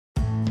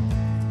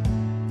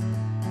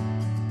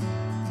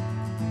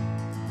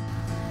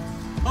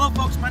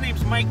folks, my name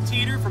is Mike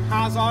Teter from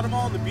Haasz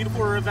Automall in the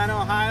beautiful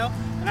Ravenna, Ohio,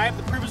 and I have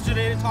the privilege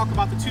today to talk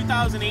about the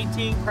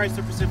 2018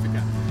 Chrysler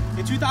Pacifica.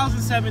 In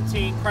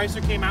 2017,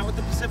 Chrysler came out with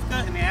the Pacifica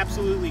and they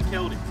absolutely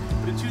killed it.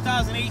 But in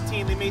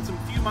 2018, they made some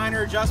few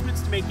minor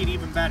adjustments to make it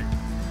even better.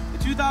 In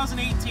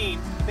 2018,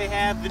 they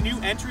have the new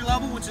entry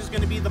level, which is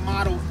going to be the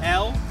Model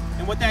L,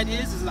 and what that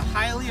is a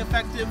highly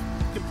effective,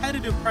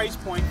 competitive price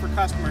point for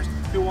customers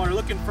who are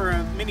looking for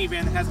a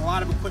minivan that has a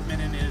lot of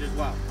equipment in it as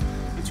well.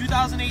 In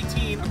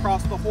 2018,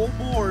 across the whole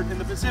board in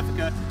the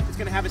Pacifica, it's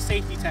going to have a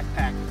safety tech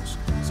package.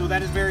 So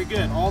that is very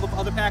good. All the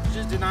other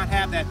packages did not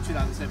have that in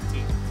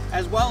 2017.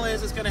 As well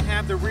as it's going to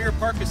have the rear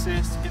park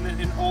assist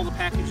in all the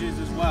packages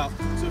as well.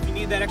 So if you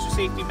need that extra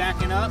safety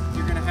backing up,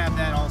 you're going to have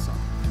that also.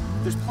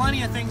 There's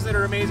plenty of things that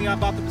are amazing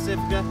about the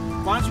Pacifica.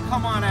 Why don't you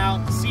come on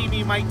out, see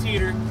me, Mike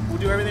Teter. We'll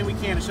do everything we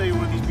can to show you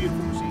one of these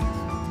beautiful